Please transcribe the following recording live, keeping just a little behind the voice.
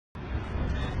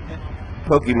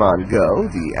Pokémon Go,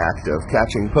 the act of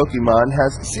catching Pokémon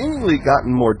has seemingly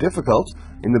gotten more difficult.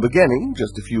 In the beginning,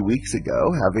 just a few weeks ago,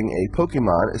 having a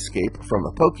Pokémon escape from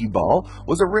a Pokéball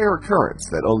was a rare occurrence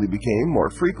that only became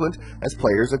more frequent as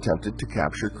players attempted to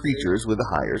capture creatures with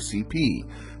a higher CP.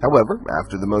 However,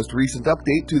 after the most recent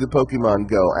update to the Pokémon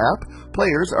Go app,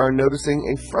 players are noticing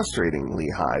a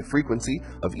frustratingly high frequency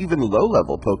of even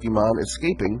low-level Pokémon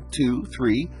escaping 2,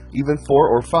 3, even 4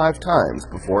 or 5 times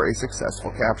before a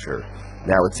successful capture.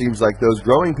 Now it seems like those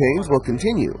growing pains will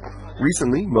continue.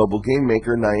 Recently, mobile game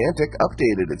maker Niantic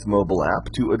updated its mobile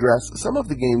app to address some of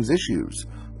the game's issues.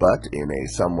 But in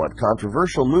a somewhat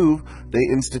controversial move,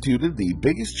 they instituted the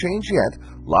biggest change yet,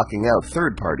 locking out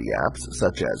third-party apps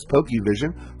such as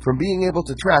Pokevision from being able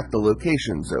to track the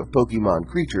locations of Pokemon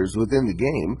creatures within the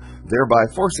game,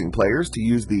 thereby forcing players to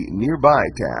use the Nearby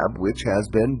tab, which has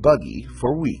been buggy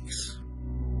for weeks.